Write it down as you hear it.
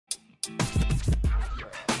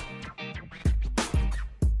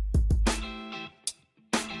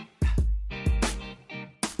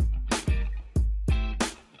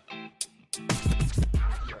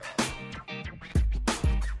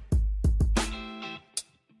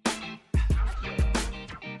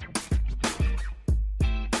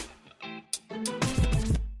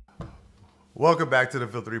Welcome back to the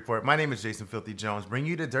Filthy Report. My name is Jason Filthy Jones,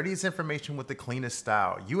 bringing you the dirtiest information with the cleanest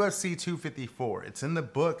style. UFC 254. It's in the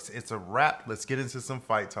books. It's a wrap. Let's get into some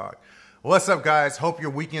fight talk. What's up, guys? Hope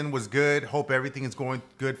your weekend was good. Hope everything is going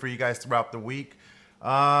good for you guys throughout the week.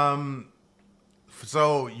 So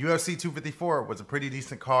UFC 254 was a pretty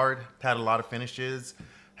decent card. Had a lot of finishes.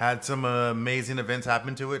 Had some amazing events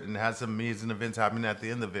happen to it, and had some amazing events happen at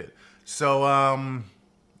the end of it. So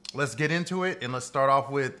let's get into it, and let's start off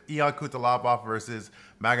with Ion Cutelaba versus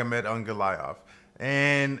Magomed Ankalaev.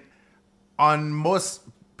 And on most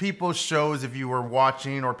people's shows, if you were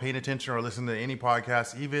watching or paying attention or listening to any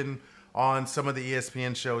podcast, even on some of the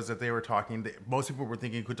ESPN shows that they were talking, most people were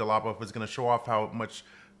thinking Cutelaba was going to show off how much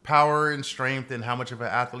power and strength and how much of an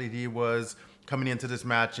athlete he was coming into this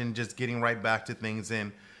match and just getting right back to things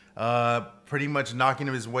and pretty much knocking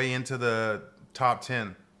his way into the top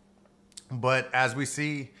 10. But as we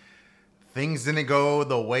see, things didn't go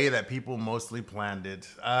the way that people mostly planned it.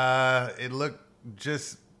 It looked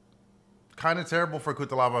just kind of terrible for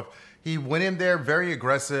Cutelaba. He went in there very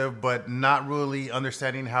aggressive, but not really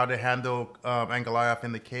understanding how to handle Ankalaev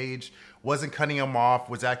in the cage. Wasn't cutting him off,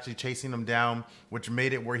 was actually chasing him down, which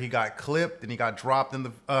made it where he got clipped and he got dropped in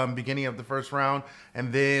the beginning of the first round.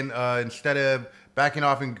 And then instead of backing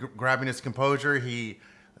off and grabbing his composure, he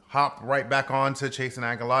hopped right back on to chasing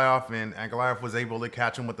Ankalaev, and Ankalaev was able to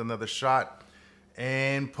catch him with another shot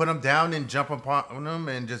and put him down and jump upon him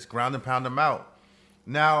and just ground and pound him out.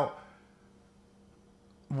 Now,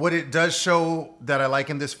 what it does show that I like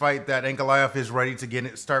in this fight, that Ankalaev is ready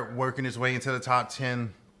to start working his way into the top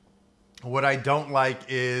 10. What I don't like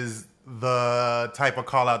is the type of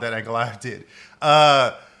call out that Ankalaev did.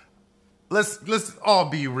 Let's all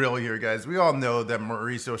be real here, guys. We all know that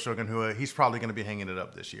Mauricio Shogun Rua, he's probably going to be hanging it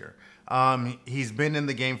up this year. He's been in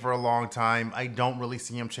the game for a long time. I don't really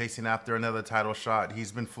see him chasing after another title shot.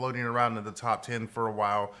 He's been floating around in the top 10 for a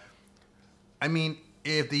while. I mean,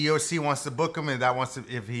 if the UFC wants to book him and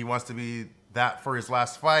if he wants to be that for his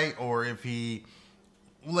last fight, or if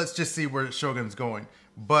let's just see where Shogun's going.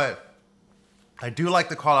 But I do like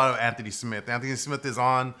the call out of Anthony Smith. Anthony Smith is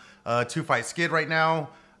on a 2-fight skid right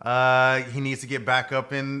now. He needs to get back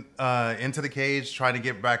up into the cage, try to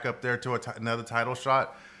get back up there to another title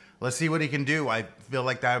shot. Let's see what he can do. I feel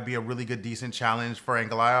like that would be a really good, decent challenge for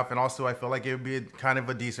Ankalaev. And also, I feel like it would be kind of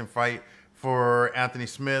a decent fight for Anthony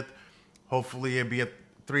Smith. Hopefully, it'd be a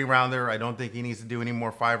 3-rounder. I don't think he needs to do any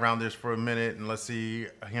more 5-rounders for a minute. And let's see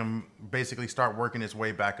him basically start working his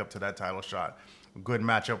way back up to that title shot. Good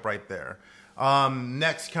matchup right there.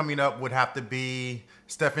 Next coming up would have to be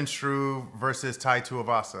Stefan Struve versus Tai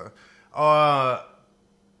Tuivasa.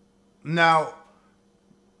 Now,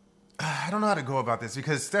 I don't know how to go about this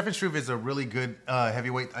because Stefan Struve is a really good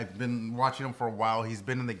heavyweight. I've been watching him for a while. He's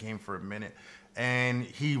been in the game for a minute. And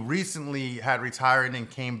he recently had retired and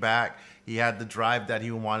came back. He had the drive that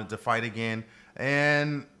he wanted to fight again.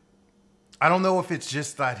 And I don't know if it's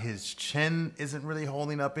just that his chin isn't really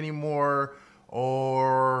holding up anymore,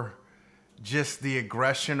 or just the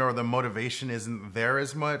aggression or the motivation isn't there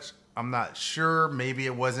as much. I'm not sure. Maybe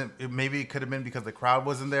it wasn't. Maybe it could have been because the crowd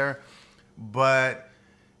wasn't there. But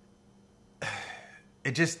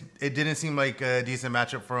it didn't seem like a decent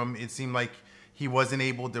matchup for him. It seemed like he wasn't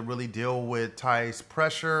able to really deal with Ty's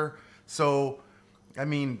pressure. So, I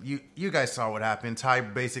mean, you guys saw what happened. Ty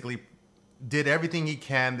basically did everything he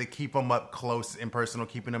can to keep him up close and personal,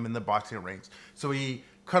 keeping him in the boxing range. So he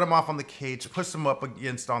cut him off on the cage, pushed him up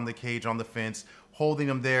against on the cage, on the fence, holding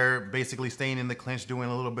him there, basically staying in the clinch, doing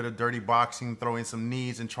a little bit of dirty boxing, throwing some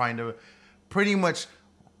knees and trying to pretty much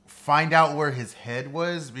find out where his head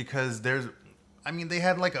was, because they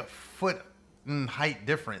had like a foot in height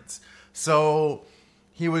difference. So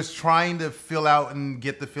he was trying to fill out and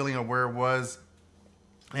get the feeling of where it was.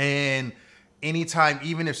 And anytime,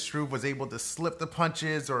 even if Struve was able to slip the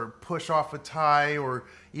punches or push off a Ty or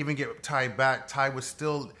even get Ty back, Ty was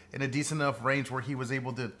still in a decent enough range where he was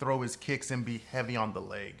able to throw his kicks and be heavy on the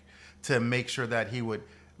leg to make sure that he would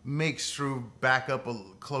make Struve back up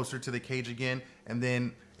closer to the cage again. And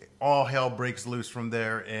then all hell breaks loose from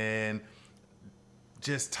there. And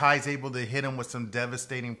just Ty's able to hit him with some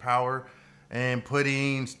devastating power and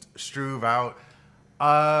putting Struve out.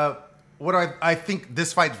 I think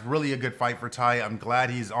this fight's really a good fight for Ty. I'm glad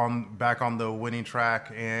he's back on the winning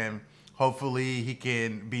track, and hopefully he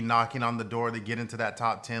can be knocking on the door to get into that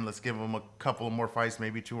top 10. Let's give him a couple of more fights,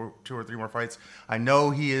 maybe two or three more fights. I know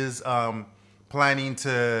he is planning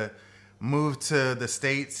to move to the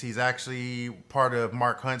States. He's actually part of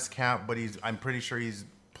Mark Hunt's camp, but I'm pretty sure he's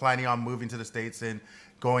planning on moving to the States and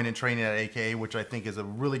going and training at AKA, which I think is a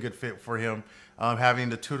really good fit for him. Having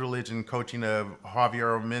the tutelage and coaching of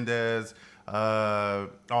Javier Mendez,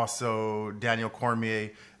 also Daniel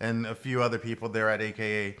Cormier, and a few other people there at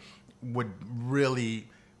AKA would really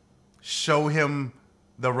show him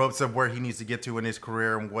the ropes of where he needs to get to in his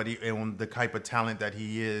career and the type of talent that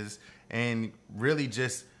he is, and really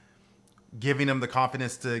just giving him the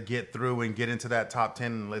confidence to get through and get into that top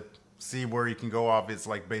 10 and let's see where he can go off. It's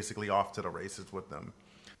like basically off to the races with them.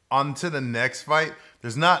 On to the next fight.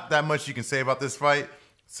 There's not that much you can say about this fight,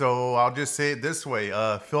 so I'll just say it this way.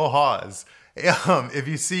 Phil Hawes. If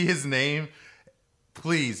you see his name,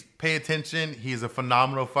 please pay attention. He's a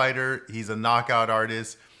phenomenal fighter. He's a knockout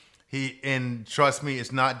artist. And trust me,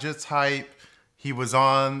 it's not just hype. He was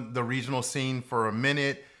on the regional scene for a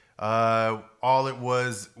minute. All it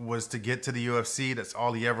was to get to the UFC. That's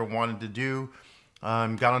all he ever wanted to do.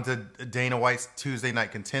 Got onto Dana White's Tuesday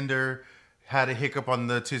Night Contender. Had a hiccup on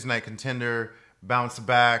the Tuesday Night Contender. Bounced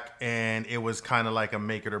back, and it was kind of like a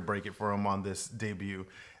make it or break it for him on this debut.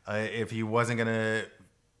 If he wasn't going to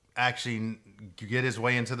actually get his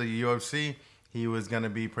way into the UFC, he was going to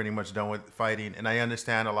be pretty much done with fighting. And I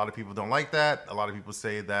understand a lot of people don't like that. A lot of people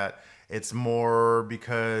say that it's more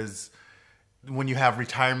because when you have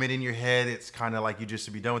retirement in your head, it's kind of like you just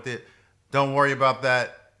should be done with it. Don't worry about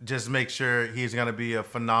that. Just make sure he's going to be a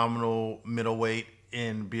phenomenal middleweight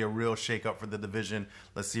and be a real shakeup for the division.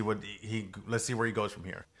 Let's see where he goes from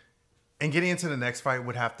here. And getting into the next fight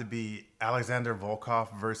would have to be Alexander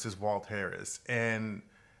Volkov versus Walt Harris. And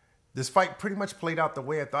this fight pretty much played out the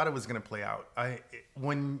way I thought it was going to play out.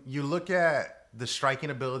 When you look at the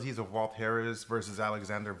striking abilities of Walt Harris versus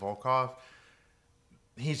Alexander Volkov,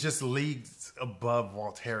 he's just leagues above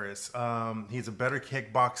Walt Harris. He's a better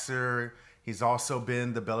kickboxer. He's also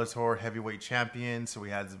been the Bellator heavyweight champion, so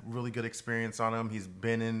he has really good experience on him. He's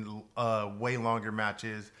been in way longer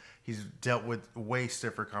matches. He's dealt with way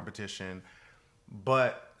stiffer competition.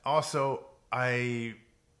 But also, I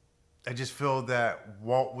just feel that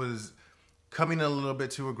Walt was coming a little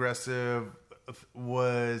bit too aggressive,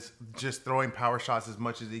 was just throwing power shots as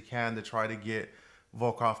much as he can to try to get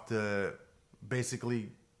Volkov to basically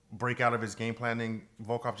break out of his game planning.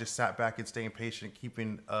 Volkov just sat back and staying patient,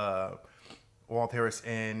 keeping Walt Harris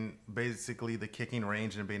in basically the kicking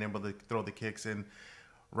range and being able to throw the kicks and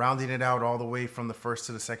rounding it out all the way from the first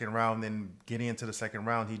to the second round. Then getting into the second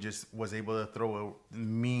round, he just was able to throw a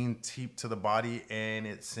mean teep to the body, and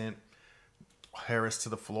it sent Harris to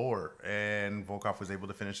the floor, and Volkov was able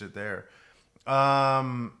to finish it there.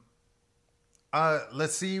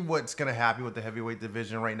 Let's see what's going to happen with the heavyweight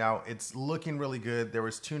division right now. It's looking really good. There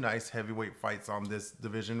was 2 nice heavyweight fights on this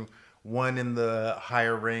division. One in the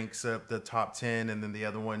higher ranks of the top 10, and then the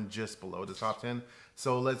other one just below the top 10.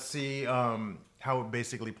 So let's see how it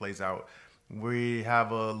basically plays out. We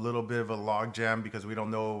have a little bit of a logjam because we don't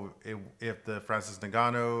know if the Francis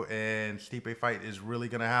Ngannou and Stipe fight is really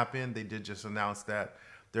going to happen. They did just announce that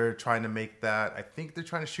they're trying to make that. I think they're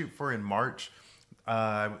trying to shoot for in March.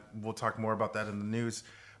 We'll talk more about that in the news.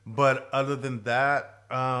 But other than that,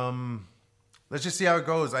 let's just see how it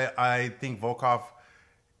goes. I think Volkov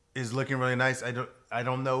is looking really nice. I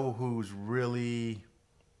don't know who's really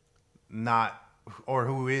not or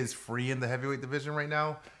who is free in the heavyweight division right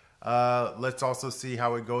now. Let's also see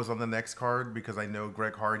how it goes on the next card because I know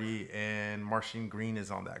Greg Hardy and Marcin Green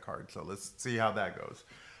is on that card. So let's see how that goes.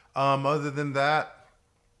 Other than that,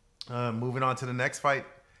 moving on to the next fight,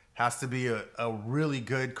 has to be a really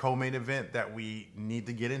good co-main event that we need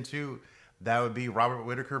to get into. That would be Robert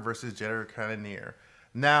Whittaker versus Jared Cannonier.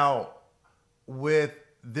 Now, with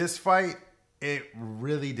this fight, it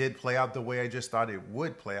really did play out the way I just thought it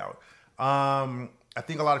would play out. I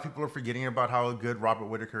think a lot of people are forgetting about how good Robert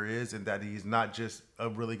Whittaker is and that he's not just a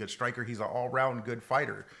really good striker. He's an all-round good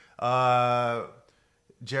fighter.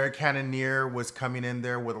 Jared Cannonier was coming in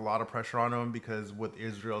there with a lot of pressure on him because with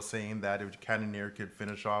Israel saying that if Cannonier could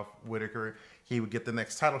finish off Whittaker, he would get the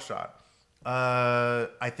next title shot.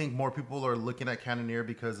 I think more people are looking at Cannonier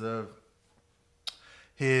because of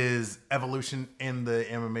his evolution in the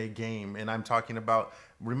MMA game. And I'm talking about,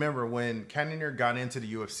 remember, when Cannonier got into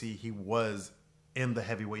the UFC, he was in the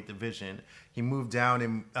heavyweight division. He moved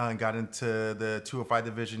down and got into the 205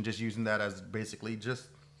 division, just using that as basically just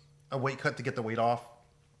a weight cut to get the weight off.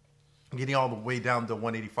 Getting all the way down to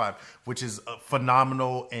 185, which is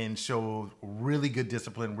phenomenal and shows really good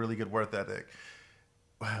discipline, really good work ethic.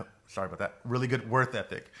 Sorry about that. Really good work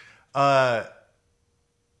ethic.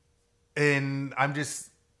 And I'm just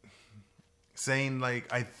saying,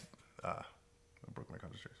 like, I broke my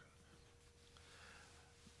concentration.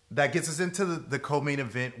 That gets us into the co-main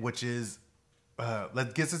event, which is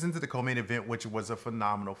gets us into the co-main event, which was a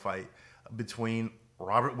phenomenal fight between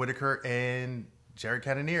Robert Whittaker and Jared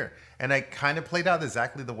Cannonier. And it kind of played out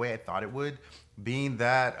exactly the way I thought it would, being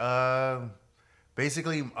that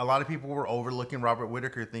basically a lot of people were overlooking Robert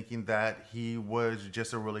Whittaker, thinking that he was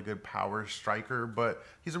just a really good power striker, but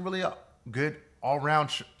he's a really good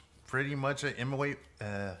all-round, pretty much an MMA.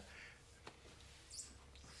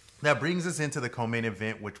 That brings us into the co-main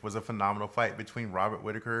event, which was a phenomenal fight between Robert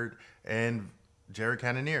Whittaker and Jared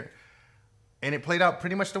Cannonier. And it played out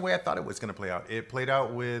pretty much the way I thought it was going to play out. It played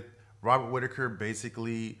out with Robert Whittaker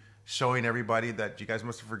basically showing everybody that you guys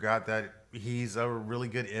must have forgot that he's a really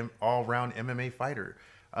good all-round MMA fighter.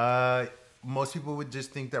 Most people would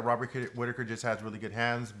just think that Robert Whittaker just has really good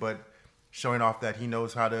hands, but showing off that he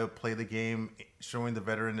knows how to play the game, showing the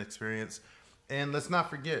veteran experience. And let's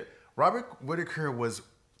not forget, Robert Whittaker was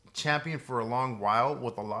champion for a long while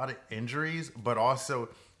with a lot of injuries, but also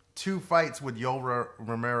 2 fights with Yoel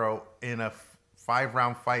Romero in a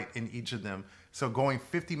 5-round fight in each of them. So going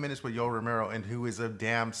 50 minutes with Yoel Romero, and who is a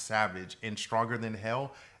damn savage and stronger than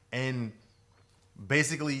hell. And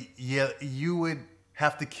basically, yeah, you would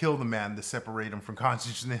have to kill the man to separate him from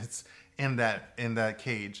consciousness in that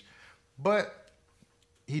cage. But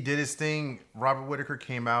he did his thing. Robert Whittaker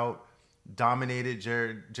came out, dominated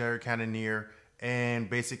Jared Cannonier, and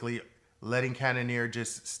basically letting Cannonier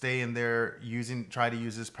just stay in there, try to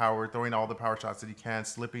use his power, throwing all the power shots that he can,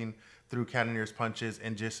 slipping through Cannonier's punches,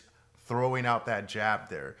 and just throwing out that jab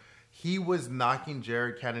there. He was knocking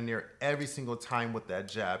Jared Cannonier every single time with that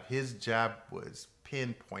jab. His jab was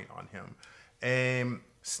pinpoint on him. And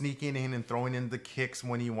sneaking in and throwing in the kicks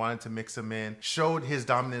when he wanted to mix them in. Showed his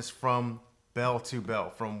dominance from bell to bell.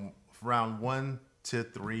 From round 1 to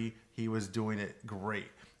 3, he was doing it great.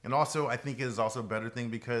 And also, I think it is also a better thing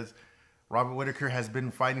because Robert Whittaker has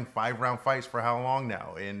been fighting 5-round fights for how long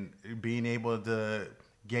now? And being able to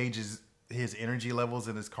gauge his energy levels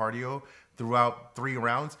and his cardio throughout 3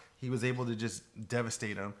 rounds, he was able to just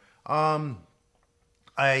devastate him.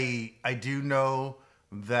 I do know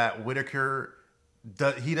that Whittaker,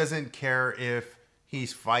 he doesn't care if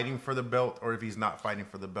he's fighting for the belt or if he's not fighting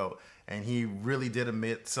for the belt. And he really did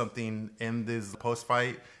admit something in this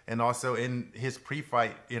post-fight and also in his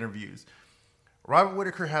pre-fight interviews. Robert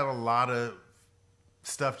Whittaker had a lot of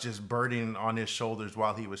stuff just burdening on his shoulders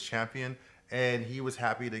while he was champion, and he was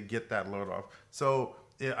happy to get that load off. So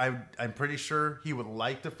I'm pretty sure he would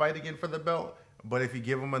like to fight again for the belt, but if you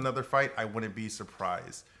give him another fight, I wouldn't be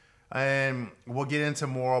surprised. And we'll get into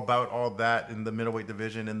more about all that in the middleweight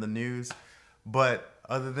division in the news. But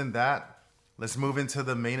other than that, let's move into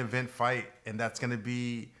the main event fight, and that's going to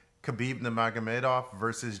be Khabib Nurmagomedov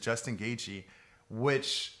versus Justin Gaethje,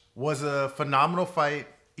 which was a phenomenal fight,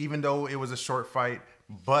 even though it was a short fight,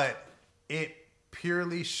 but it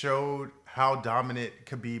purely showed how dominant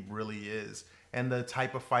Khabib really is and the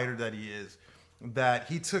type of fighter that he is. That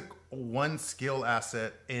he took one skill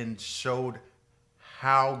asset and showed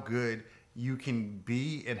how good you can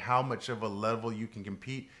be and how much of a level you can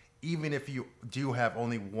compete, even if you do have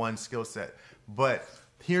only one skill set. But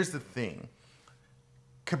here's the thing.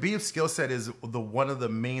 Khabib's skill set is one of the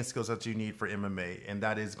main skills that you need for MMA, and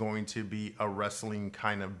that is going to be a wrestling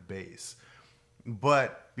kind of base.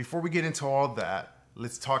 But before we get into all that,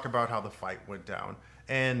 let's talk about how the fight went down.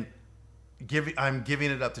 And I'm giving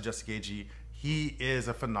it up to Justin Gaethje. He is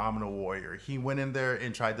a phenomenal warrior. He went in there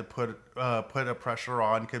and tried to put a pressure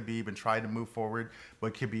on Khabib and tried to move forward,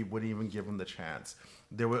 but Khabib wouldn't even give him the chance.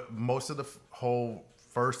 Most of the whole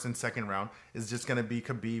first and second round is just going to be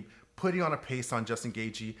Khabib putting on a pace on Justin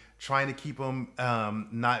Gaethje, trying to keep him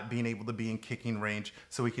not being able to be in kicking range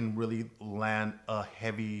so he can really land a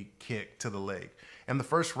heavy kick to the leg. And the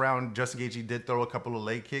first round, Justin Gaethje did throw a couple of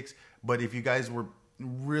leg kicks, but if you guys were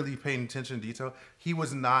really paying attention to detail, he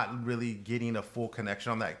was not really getting a full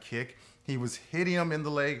connection on that kick. He was hitting him in the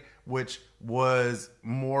leg, which was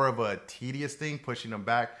more of a tedious thing, pushing him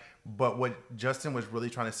back. But what Justin was really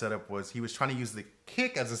trying to set up was he was trying to use the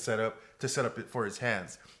kick as a setup to set up it for his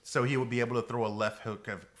hands. So he would be able to throw a left hook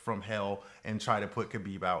from hell and try to put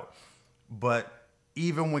Khabib out. But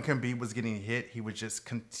even when Khabib was getting hit, he was just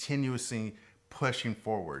continuously pushing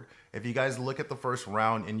forward. If you guys look at the first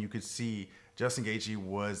round, and you could see Justin Gaethje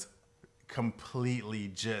was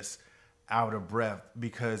completely just out of breath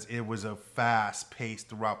because it was a fast pace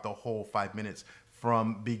throughout the whole 5 minutes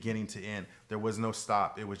from beginning to end. There was no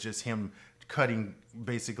stop. It was just him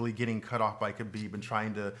basically getting cut off by Khabib and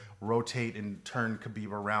trying to rotate and turn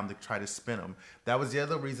Khabib around to try to spin him. That was the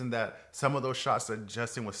other reason that some of those shots that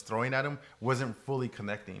Justin was throwing at him wasn't fully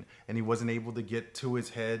connecting, and he wasn't able to get to his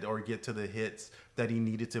head or get to the hits that he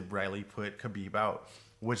needed to really put Khabib out,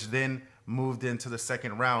 which then moved into the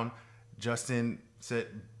second round. Justin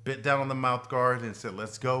bit down on the mouth guard and said,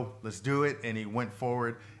 let's go, let's do it. And he went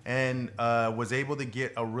forward and was able to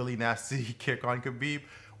get a really nasty kick on Khabib,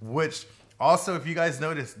 which also, if you guys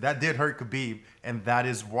noticed, that did hurt Khabib. And that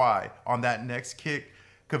is why on that next kick,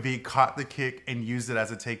 Khabib caught the kick and used it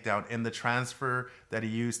as a takedown. And the transfer that he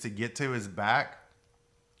used to get to his back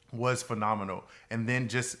was phenomenal. And then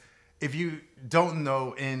just, if you don't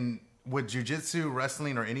know, with jiu-jitsu,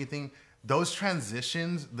 wrestling, or anything, those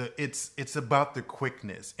transitions, it's about the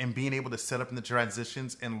quickness and being able to set up in the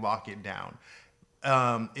transitions and lock it down.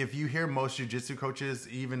 If you hear most jiu-jitsu coaches,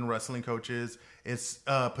 even wrestling coaches, it's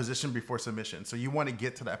position before submission. So you want to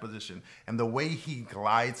get to that position. And the way he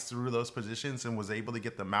glides through those positions and was able to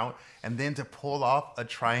get the mount and then to pull off a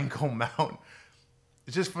triangle mount,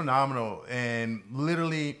 it's just phenomenal. And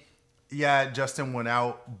literally, yeah, Justin went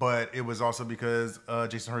out, but it was also because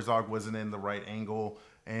Jason Herzog wasn't in the right angle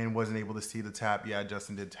and wasn't able to see the tap. Yeah,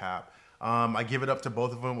 Justin did tap. I give it up to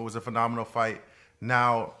both of them. It was a phenomenal fight.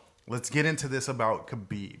 Now, let's get into this about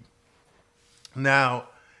Khabib. Now,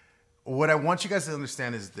 what I want you guys to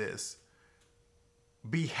understand is this.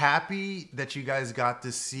 Be happy that you guys got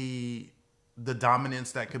to see the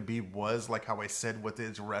dominance that Khabib was, like how I said, with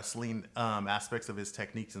his wrestling aspects of his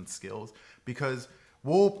techniques and skills, because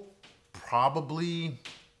we'll probably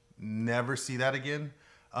never see that again.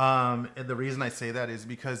 And the reason I say that is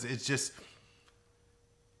because it's just,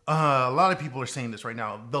 a lot of people are saying this right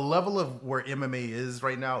now. The level of where MMA is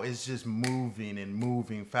right now is just moving and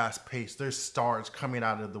moving, fast paced. There's stars coming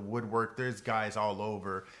out of the woodwork. There's guys all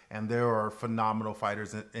over, and there are phenomenal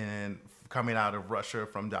fighters coming out of Russia,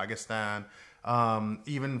 from Dagestan,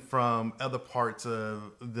 even from other parts of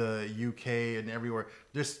the UK and everywhere.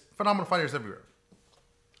 There's phenomenal fighters everywhere.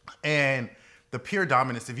 And the pure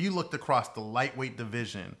dominance, if you looked across the lightweight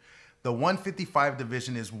division, the 155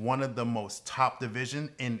 division is one of the most top division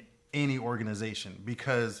in any organization,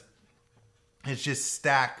 because it's just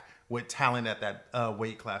stacked with talent at that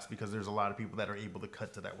weight class, because there's a lot of people that are able to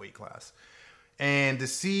cut to that weight class. And to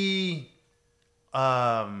see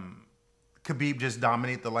Khabib just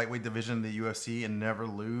dominate the lightweight division in the UFC and never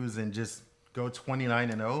lose and just go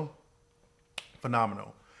 29-0,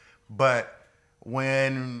 phenomenal. But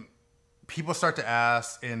when people start to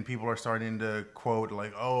ask, and people are starting to quote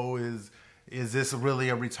like, oh, is this really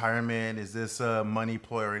a retirement? Is this a money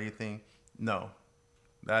ploy or anything? No,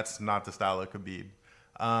 that's not the style of Khabib.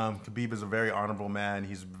 Khabib is a very honorable man.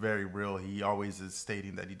 He's very real. He always is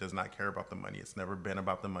stating that he does not care about the money. It's never been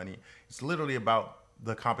about the money. It's literally about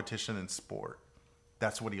the competition and sport.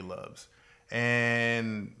 That's what he loves.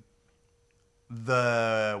 And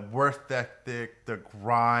the work ethic, the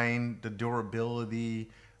grind, the durability,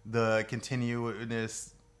 the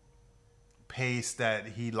continuous pace that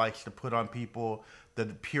he likes to put on people, the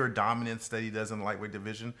pure dominance that he does in the lightweight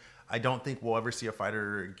division, I don't think we'll ever see a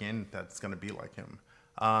fighter again that's going to be like him.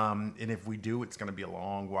 And if we do, it's going to be a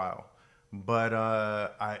long while. But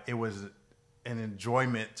it was an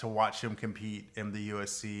enjoyment to watch him compete in the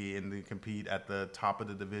UFC and to compete at the top of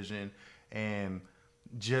the division, and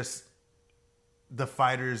just the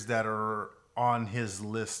fighters that are on his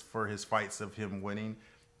list for his fights of him winning,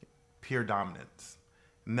 pure dominance.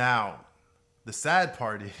 Now, the sad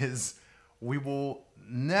part is we will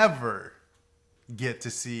never get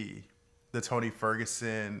to see the Tony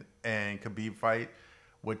Ferguson and Khabib fight,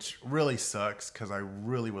 which really sucks, because I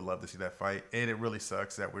really would love to see that fight. And it really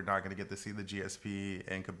sucks that we're not going to get to see the GSP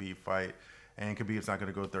and Khabib fight, and Khabib's not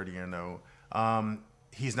going to go 30-0.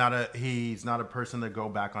 He's not a person to go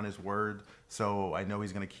back on his word, so I know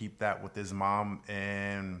he's going to keep that with his mom,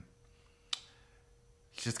 and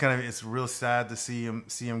it's real sad to see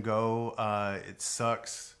him go. It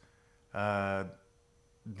sucks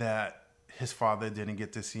that his father didn't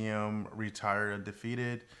get to see him retire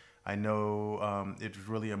defeated. I know it's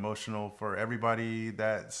really emotional for everybody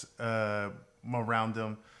that's around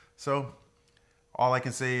him. So all I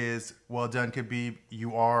can say is, well done, Khabib.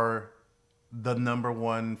 You are the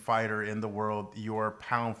 #1 fighter in the world. You are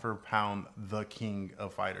pound for pound the king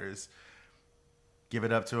of fighters. Give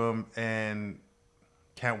it up to him, and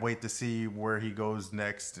can't wait to see where he goes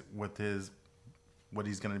next with what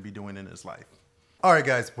he's going to be doing in his life. All right,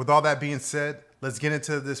 guys, with all that being said, let's get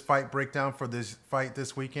into this fight breakdown for this fight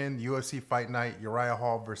this weekend. UFC Fight Night, Uriah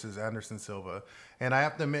Hall versus Anderson Silva. And I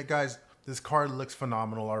have to admit, guys, this card looks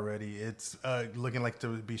phenomenal already. It's looking like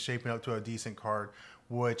to be shaping up to a decent card,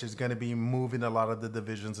 which is going to be moving a lot of the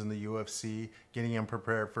divisions in the UFC, getting them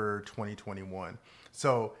prepared for 2021.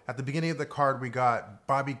 So at the beginning of the card, we got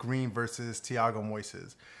Bobby Green versus Thiago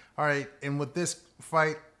Moises. All right, and with this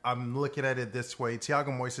fight, I'm looking at it this way. Thiago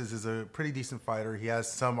Moises is a pretty decent fighter. He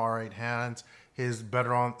has some all right hands. He has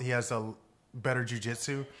a better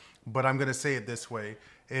jiu-jitsu. But I'm going to say it this way.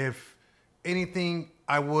 If anything,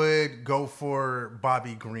 I would go for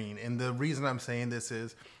Bobby Green. And the reason I'm saying this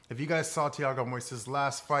is, if you guys saw Thiago Moises'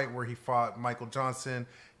 last fight where he fought Michael Johnson,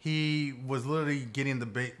 he was literally getting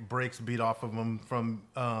the brakes beat off of him from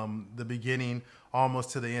the beginning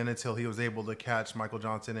almost to the end until he was able to catch Michael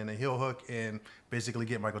Johnson in a heel hook and basically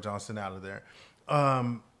get Michael Johnson out of there.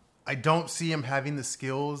 I don't see him having the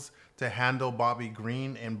skills to handle Bobby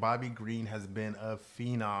Green, and Bobby Green has been a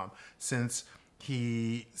phenom since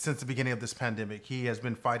the beginning of this pandemic. He has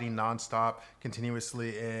been fighting nonstop,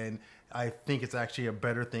 continuously, and I think it's actually a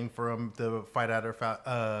better thing for him to fight at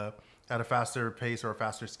a faster pace or a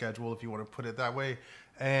faster schedule, if you want to put it that way.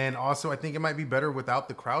 And also, I think it might be better without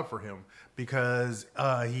the crowd for him because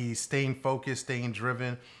he's staying focused, staying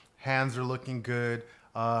driven. Hands are looking good.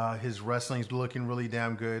 His wrestling's looking really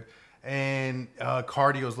damn good. And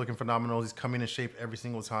cardio is looking phenomenal. He's coming in shape every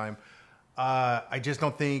single time. I just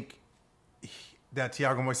don't think that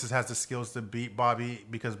Thiago Moises has the skills to beat Bobby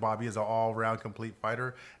because Bobby is an all-around complete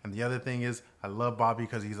fighter. And the other thing is, I love Bobby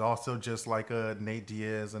because he's also just like a Nate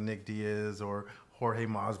Diaz, a Nick Diaz, or Jorge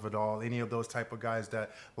Masvidal, any of those type of guys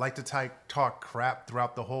that like to talk crap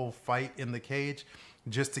throughout the whole fight in the cage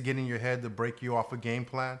just to get in your head to break you off a game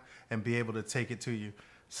plan and be able to take it to you.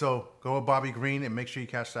 So go with Bobby Green and make sure you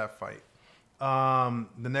catch that fight.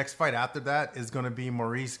 The next fight after that is going to be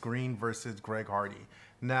Maurice Green versus Greg Hardy.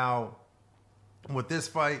 Now, with this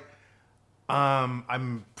fight,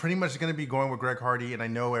 I'm pretty much going to be going with Greg Hardy, and I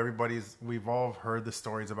know we've all heard the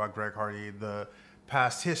stories about Greg Hardy, the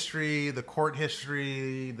past history, the court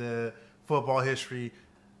history, the football history.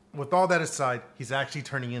 With all that aside, he's actually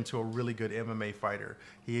turning into a really good MMA fighter.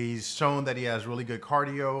 He's shown that he has really good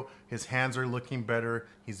cardio. His hands are looking better.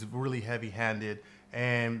 He's really heavy-handed,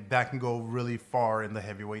 and that can go really far in the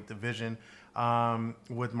heavyweight division.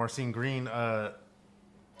 With Maurice Green,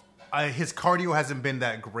 his cardio hasn't been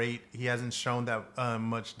that great. He hasn't shown that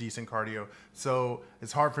much decent cardio. So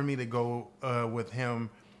it's hard for me to go with him.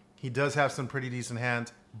 He does have some pretty decent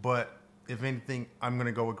hands, but if anything, I'm going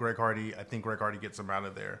to go with Greg Hardy. I think Greg Hardy gets him out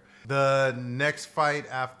of there. The next fight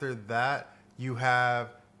after that, you have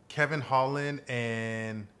Kevin Holland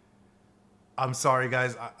and... I'm sorry,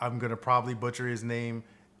 guys. I'm going to probably butcher his name.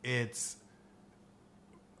 It's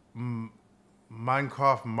Minkoff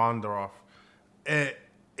Mondorov.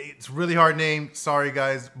 It's a really hard name. Sorry,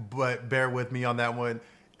 guys, but bear with me on that one.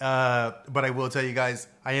 But I will tell you guys,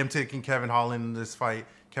 I am taking Kevin Holland in this fight.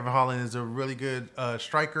 Kevin Holland is a really good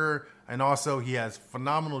striker, and also he has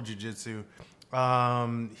phenomenal jiu-jitsu.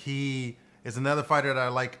 He is another fighter that I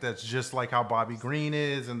like that's just like how Bobby Green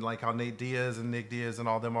is and like how Nate Diaz and Nick Diaz and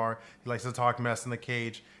all them are. He likes to talk mess in the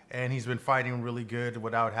cage, and he's been fighting really good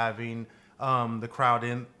without having the crowd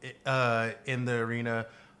in the arena.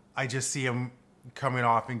 I just see him coming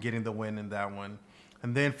off and getting the win in that one.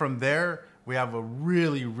 And then from there, we have a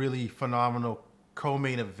really, really phenomenal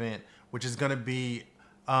co-main event, which is going to be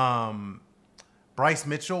Bryce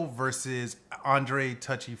Mitchell versus Andre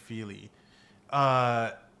Touchy-Feely.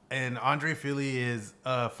 And Andre Feely is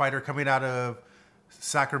a fighter coming out of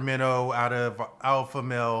Sacramento, out of Alpha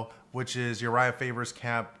Male, which is Uriah Faber's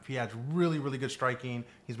camp. He has really, really good striking.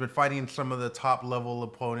 He's been fighting some of the top level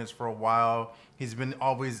opponents for a while. He's been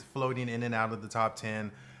always floating in and out of the top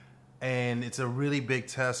 10. And it's a really big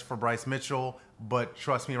test for Bryce Mitchell. But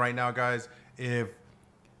trust me right now, guys, if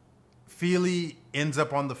Feely ends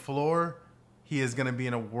up on the floor, he is going to be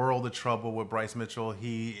in a world of trouble with Bryce Mitchell.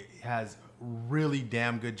 He has really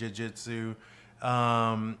damn good jiu-jitsu.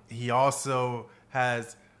 He also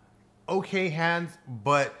has okay hands,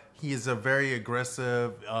 but he is a very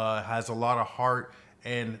aggressive, has a lot of heart,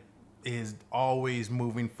 and is always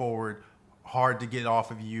moving forward, hard to get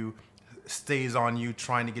off of you, stays on you,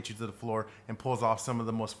 trying to get you to the floor, and pulls off some of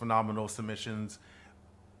the most phenomenal submissions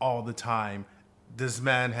all the time. This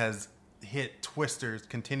man has hit twisters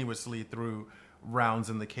continuously through rounds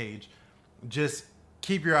in the cage. Just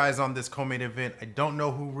keep your eyes on this co-main event. I don't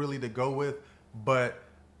know who really to go with, but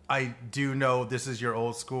I do know this is your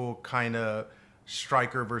old school kind of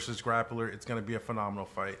striker versus grappler. It's going to be a phenomenal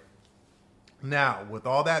fight. Now, with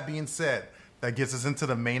all that being said, that gets us into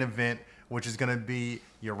the main event, which is going to be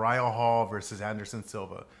Uriah Hall versus Anderson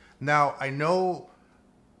Silva. Now, I know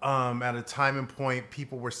at a time and point,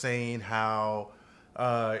 people were saying how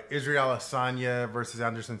Israel Adesanya versus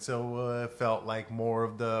Anderson Silva felt like more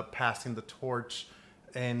of the passing the torch,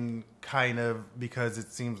 and kind of because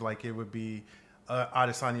it seems like it would be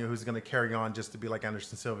Adesanya who's going to carry on just to be like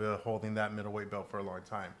Anderson Silva, holding that middleweight belt for a long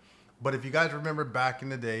time. But if you guys remember back in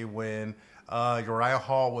the day when Uriah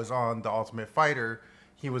Hall was on The Ultimate Fighter,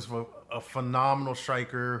 He was a phenomenal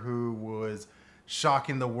striker who was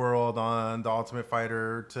shocking the world on The Ultimate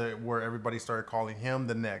Fighter to where everybody started calling him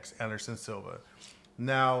the next Anderson Silva.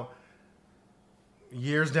 Now,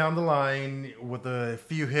 years down the line, with a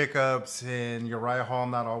few hiccups and Uriah Hall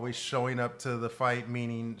not always showing up to the fight,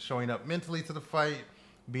 meaning showing up mentally to the fight,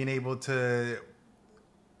 being able to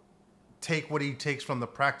take what he takes from the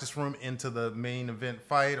practice room into the main event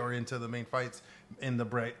fight or into the main fights in the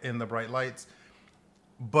bright lights.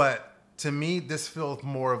 But to me, this feels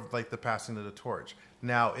more of like the passing of the torch.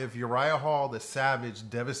 Now, if Uriah Hall, the savage,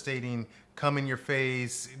 devastating, come in your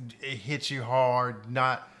face, it hits you hard,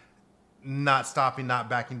 not stopping, not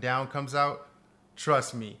backing down, comes out,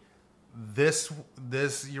 trust me, this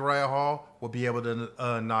Uriah Hall will be able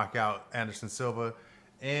to knock out Anderson Silva.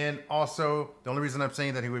 And also, the only reason I'm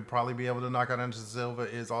saying that he would probably be able to knock out Anderson Silva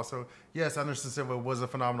is also, yes, Anderson Silva was a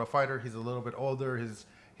phenomenal fighter. He's a little bit older.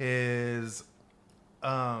 His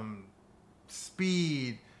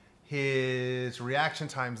speed, his reaction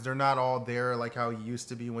times, they're not all there like how he used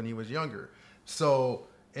to be when he was younger. So,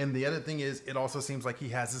 and the other thing is, it also seems like he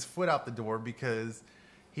has his foot out the door because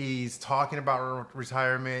he's talking about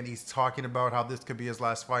retirement. He's talking about how this could be his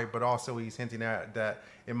last fight, but also he's hinting at that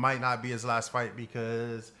it might not be his last fight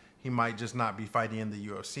because he might just not be fighting in the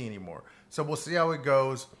UFC anymore. So we'll see how it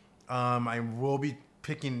goes. I will be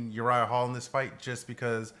picking Uriah Hall in this fight just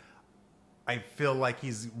because I feel like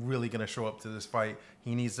he's really going to show up to this fight.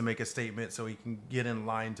 He needs to make a statement so he can get in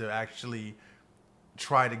line to actually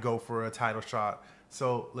try to go for a title shot.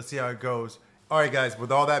 So let's see how it goes. All right, guys,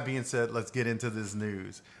 with all that being said, let's get into this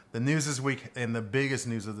news. The news this week, and the biggest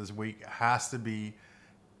news of this week, has to be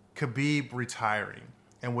Khabib retiring.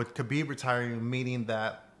 And with Khabib retiring, meaning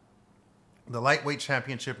that the lightweight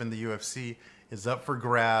championship in the UFC is up for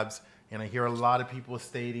grabs. And I hear a lot of people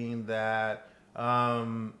stating that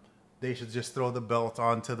they should just throw the belt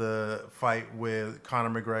onto the fight with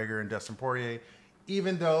Conor McGregor and Dustin Poirier,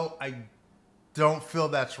 even though I don't feel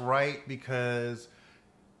that's right, because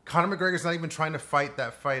Conor McGregor's not even trying to fight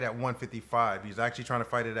that fight at 155. He's actually trying to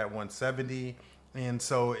fight it at 170. And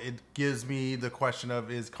so it gives me the question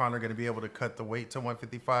of, is Conor going to be able to cut the weight to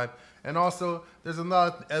 155? And also, there's a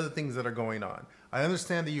lot of other things that are going on. I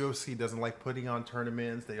understand the UFC doesn't like putting on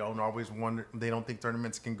tournaments. They don't think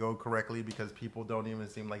tournaments can go correctly because people don't even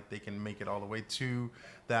seem like they can make it all the way to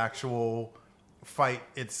the actual fight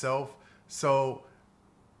itself. So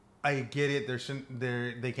I get it.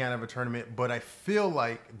 They can't have a tournament, but I feel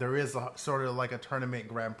like there is a sort of like a tournament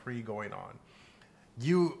Grand Prix going on.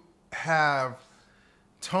 You have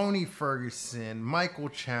Tony Ferguson, Michael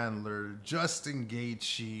Chandler, Justin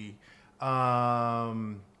Gaethje.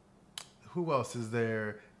 Who else is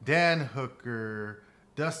there? Dan Hooker,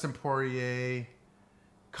 Dustin Poirier,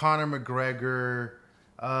 Conor McGregor.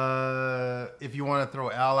 If you want to throw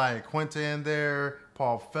Ally Quinta in there,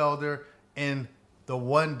 Paul Felder, and the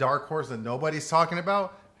one dark horse that nobody's talking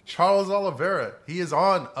about, Charles Oliveira. He is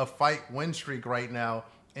on a fight win streak right now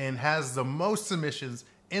and has the most submissions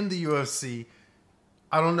in the UFC.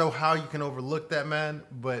 I don't know how you can overlook that man,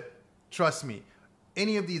 but trust me,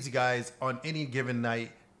 any of these guys on any given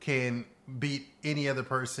night can beat any other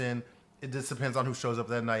person. It just depends on who shows up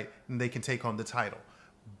that night, and they can take home the title.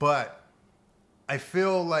 But I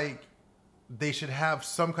feel like they should have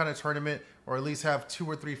some kind of tournament, or at least have 2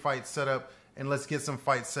 or 3 fights set up, and let's get some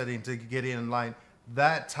fight setting to get in line.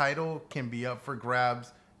 That title can be up for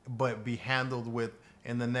grabs, but be handled with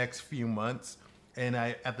in the next few months. And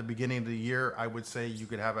at the beginning of the year, I would say you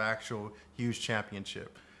could have an actual huge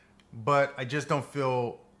championship. But I just don't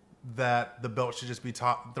feel that the belt should just be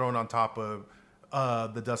thrown on top of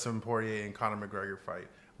the Dustin Poirier and Conor McGregor fight.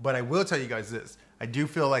 But I will tell you guys this. I do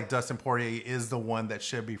feel like Dustin Poirier is the one that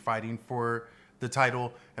should be fighting for the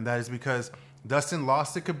title. And that is because Dustin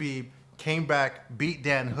lost to Khabib, came back, beat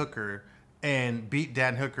Dan Hooker, and beat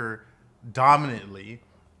Dan Hooker dominantly,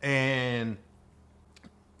 and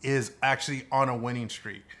is actually on a winning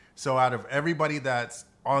streak. So out of everybody that's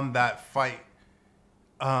on that fight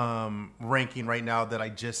ranking right now that I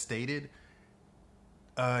just stated,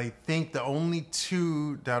 I think the only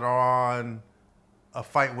 2 that are on a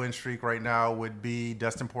fight win streak right now would be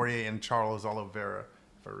Dustin Poirier and Charles Oliveira,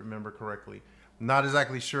 if I remember correctly. Not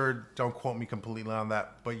exactly sure. Don't quote me completely on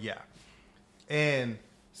that, but yeah. And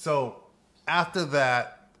so after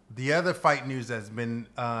that, the other fight news that's been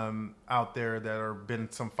out there that have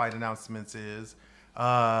been some fight announcements is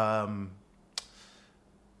the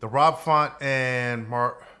Rob Font and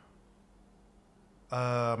Marlon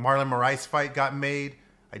Moraes fight got made.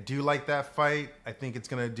 I do like that fight. I think it's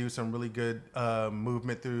going to do some really good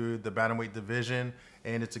movement through the bantamweight division,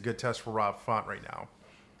 and it's a good test for Rob Font right now.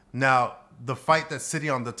 Now, the fight that's sitting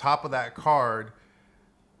on the top of that card,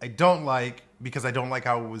 I don't like because I don't like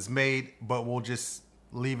how it was made, but we'll just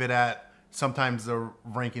leave it at sometimes the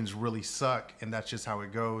rankings really suck, and that's just how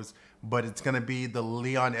it goes. But it's going to be the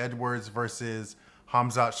Leon Edwards versus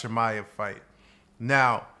Khamzat Chimaev fight.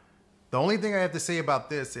 Now, the only thing I have to say about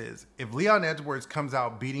this is if Leon Edwards comes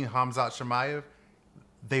out beating Khamzat Chimaev,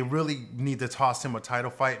 they really need to toss him a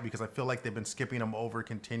title fight because I feel like they've been skipping him over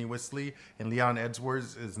continuously. And Leon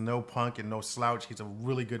Edwards is no punk and no slouch. He's a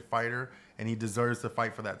really good fighter, and he deserves to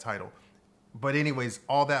fight for that title. But anyways,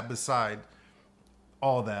 all that beside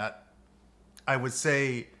all that, I would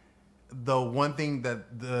say the one thing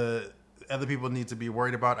that the other people need to be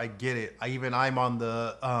worried about, I get it. I'm on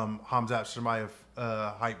the Khamzat Chimaev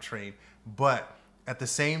hype train. But at the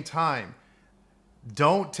same time,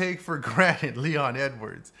 don't take for granted Leon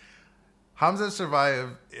Edwards. Khamzat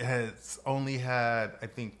Chimaev has only had, I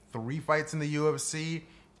think, 3 fights in the UFC.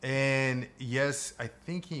 And yes, I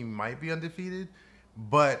think he might be undefeated.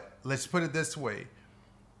 But let's put it this way.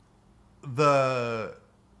 The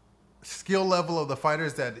skill level of the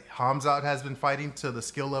fighters that Khamzat has been fighting to the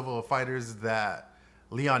skill level of fighters that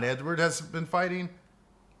Leon Edwards has been fighting,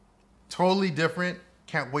 totally different.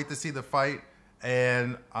 Can't wait to see the fight.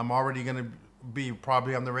 And I'm already going to be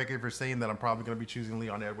probably on the record for saying that I'm probably going to be choosing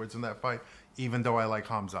Leon Edwards in that fight, even though I like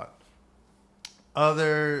Khamzat.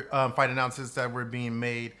 Other fight announcements that were being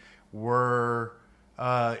made were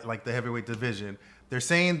like the heavyweight division. They're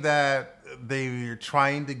saying that they're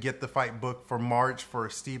trying to get the fight booked for March for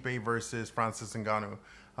Stipe versus Francis Ngannou.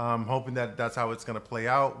 Hoping that that's how it's going to play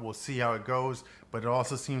out. We'll see how it goes. But it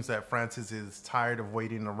also seems that Francis is tired of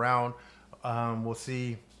waiting around. We'll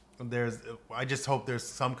see. I just hope there's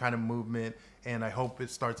some kind of movement, and I hope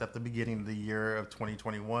it starts at the beginning of the year of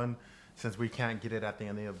 2021, since we can't get it at the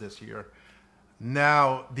end of this year.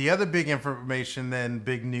 Now, the other big information and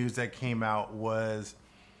big news that came out was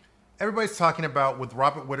everybody's talking about, with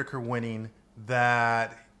Robert Whittaker winning,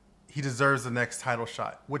 that he deserves the next title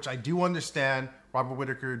shot, which I do understand. Robert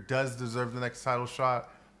Whittaker does deserve the next title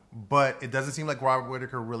shot, but it doesn't seem like Robert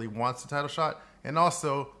Whittaker really wants the title shot. And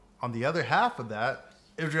also, on the other half of that,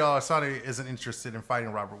 Israel Adesanya isn't interested in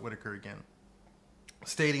fighting Robert Whittaker again,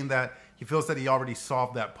 stating that he feels that he already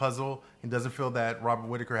solved that puzzle and doesn't feel that Robert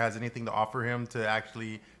Whittaker has anything to offer him to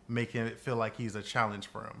actually make him feel like he's a challenge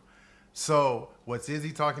for him. So what's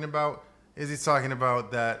Izzy talking about? Izzy's talking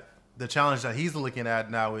about that the challenge that he's looking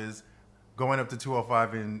at now is going up to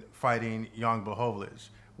 205 and fighting Jan Blachowicz,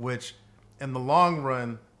 which in the long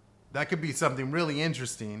run, that could be something really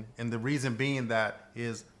interesting. And the reason being that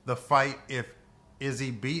is the fight, if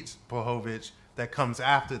Izzy beats Blachowicz, that comes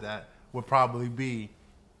after that would probably be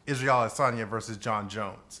Israel Adesanya versus John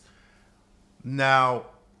Jones. Now,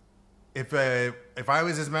 if I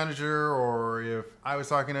was his manager or if I was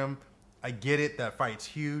talking to him, I get it, that fight's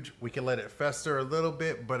huge. We can let it fester a little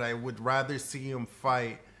bit, but I would rather see him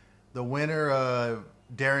fight the winner of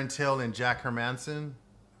Darren Till and Jack Hermanson.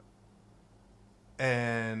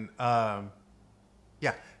 And,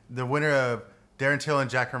 the winner of Darren Till and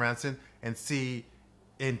Jack Hermanson,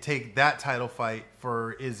 and take that title fight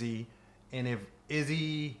for Izzy. And if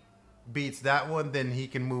Izzy beats that one, then he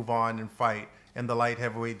can move on and fight in the light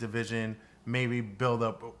heavyweight division, maybe build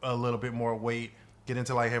up a little bit more weight, get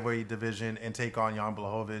into light heavyweight division and take on Jan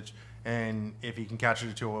Blachowicz. And if he can capture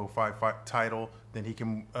the 205 title, then he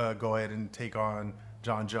can go ahead and take on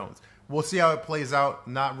John Jones. We'll see how it plays out.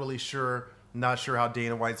 Not really sure. Not sure how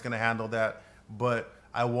Dana White's going to handle that. But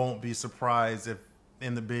I won't be surprised if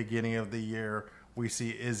in the beginning of the year we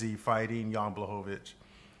see Izzy fighting Jan Blachowicz.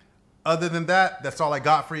 Other than that, that's all I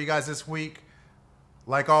got for you guys this week.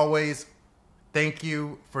 Like always, thank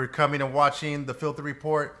you for coming and watching the Filthy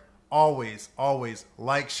Report. Always, always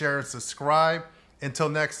like, share, and subscribe. Until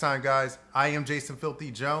next time, guys, I am Jason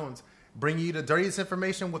Filthy Jones, bringing you the dirtiest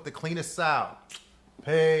information with the cleanest style.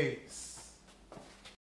 Peace.